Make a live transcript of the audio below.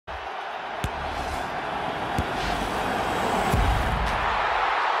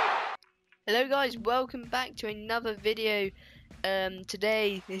Hello guys, welcome back to another video.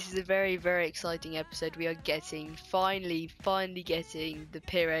 Today this is a very exciting episode. We are getting finally getting the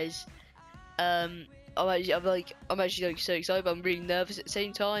Pires. I'm actually like so excited, but I'm really nervous at the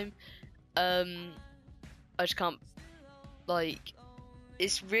same time. I just can't, like,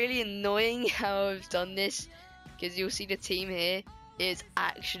 it's really annoying how I've done this, because you'll see the team here. It's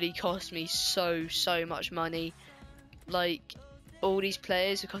actually cost me so much money. Like, all these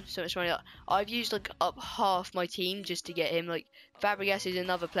players have cost me so much money. Like, I've used like up half my team just to get him. Like, Fabregas is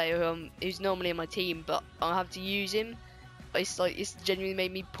another player who's normally in my team, but I'll have to use him. It's genuinely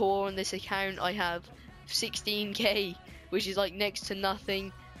made me poor on this account. I have 16k, which is like next to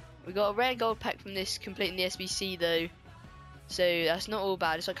nothing. We got a rare gold pack from this completing the SBC though, so that's not all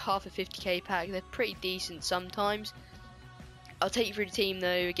bad. It's like half a 50k pack. They're pretty decent sometimes. I'll take you through the team though.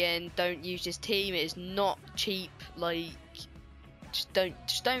 Again, don't use this team. It is not cheap. Like,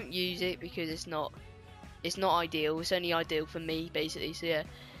 just don't use it, because it's not ideal. It's only ideal for me basically. So yeah.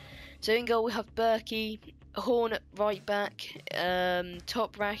 So in goal we have Berkey, Horn at right back,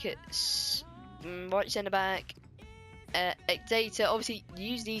 top rackets, right centre back, Data. Obviously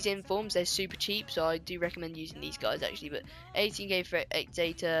use these informs, they're super cheap, so I do recommend using these guys actually. But 18k for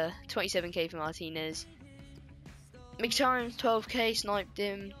Data, 27k for Martinez. Mkhitaryan 12k, sniped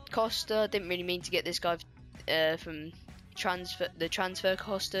him. Costa, didn't really mean to get this guy from the transfer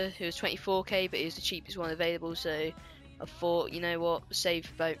Costa, who was 24k, but he was the cheapest one available, so I thought, you know what,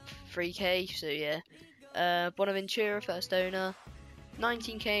 save about 3k. So yeah. Bonaventura, first owner,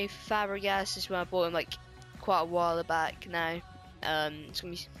 19k. Fabregas is when I bought him like quite a while back now. It's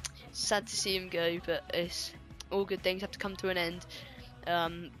gonna be sad to see him go, but it's all good things have to come to an end.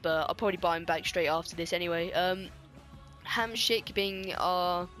 But I'll probably buy him back straight after this anyway. Hamsik being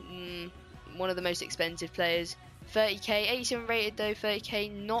our one of the most expensive players, 30k, 87 rated though.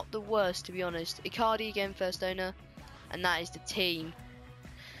 30k, not the worst to be honest. Icardi again, first owner, and that is the team.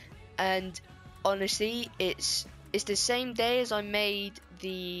 And honestly, it's the same day as I made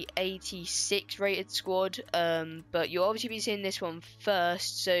the 86 rated squad, but you'll obviously be seeing this one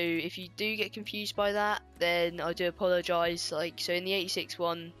first, so if you do get confused by that, then I do apologise. Like, so in the 86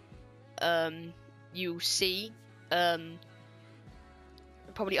 one, you'll see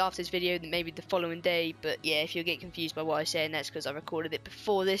probably after this video, maybe the following day. But yeah, if you get confused by what I say, and that's because I recorded it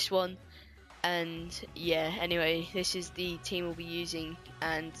before this one. And yeah, anyway, this is the team we'll be using,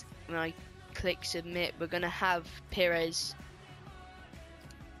 and when I click submit, we're gonna have Pires,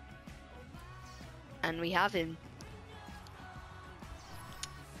 and we have him.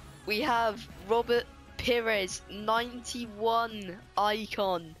 We have Robert Pires, 91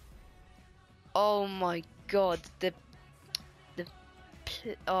 icon. Oh my god,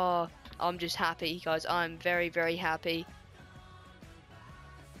 oh, I'm just happy, guys. I'm very happy.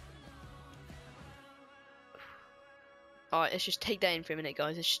 Alright, let's just take that in for a minute,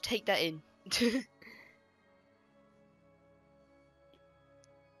 guys. Let's just take that in.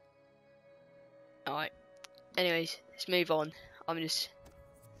 Alright, anyways, let's move on. I'm just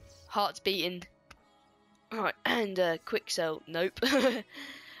heart's beating. Alright, and quick sell. Nope.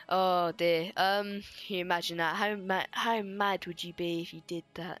 Oh dear. Can you imagine that? How mad would you be if you did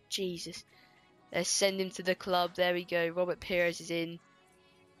that? Jesus. Let's send him to the club. There we go. Robert Pires is in.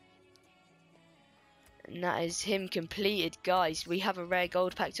 And that is him completed, guys. We have a rare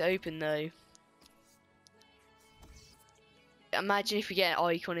gold pack to open though. Imagine if we get an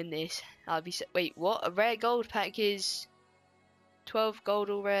icon in this. I'd be wait, what? A rare gold pack is 12 gold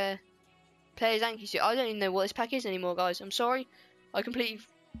all rare. Players Anki suit. I don't even know what this pack is anymore, guys. I'm sorry. I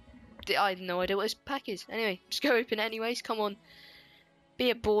have no idea what this pack is. Anyway, just go open it anyways. Come on. Be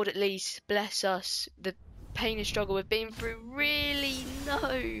aboard at least. Bless us. The pain and struggle we've been through. Really?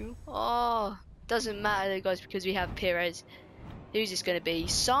 No. Oh, doesn't matter though, guys, because we have Pires. Who's this going to be?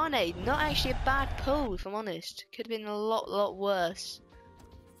 Sane. Not actually a bad pull, if I'm honest. Could have been a lot worse.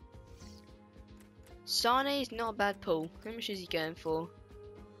 Sane is not a bad pull. How much is he going for?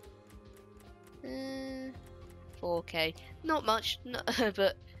 4k. Not much,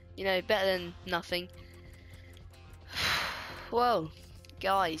 but you know, better than nothing. Well,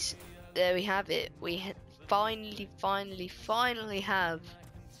 guys, there we have it. We finally have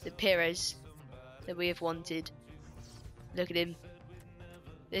the Pires that we have wanted. Look at him.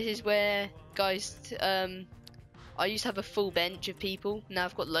 This is where, guys, I used to have a full bench of people. Now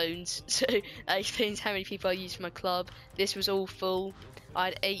I've got loans, so that explains how many people I use for my club. This was all full. I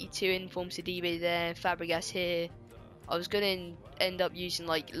had 82 informs to DB there, Fabregas here. I was gonna end up using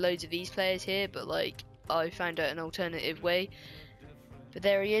like loads of these players here, but like I found out an alternative way. But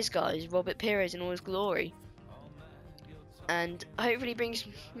there he is, guys, Robert Pires in all his glory. and hopefully brings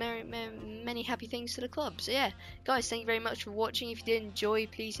many happy things to the club. So yeah, guys, thank you very much for watching. If you did enjoy,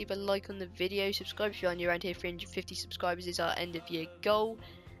 please leave a like on the video, subscribe if you're new around here. 350 subscribers is our end of year goal,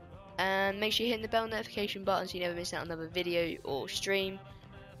 and make sure you're hitting the bell notification button so you never miss out on another video or stream.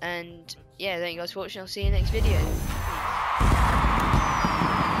 And yeah, thank you guys for watching. I'll see you in the next video. Peace.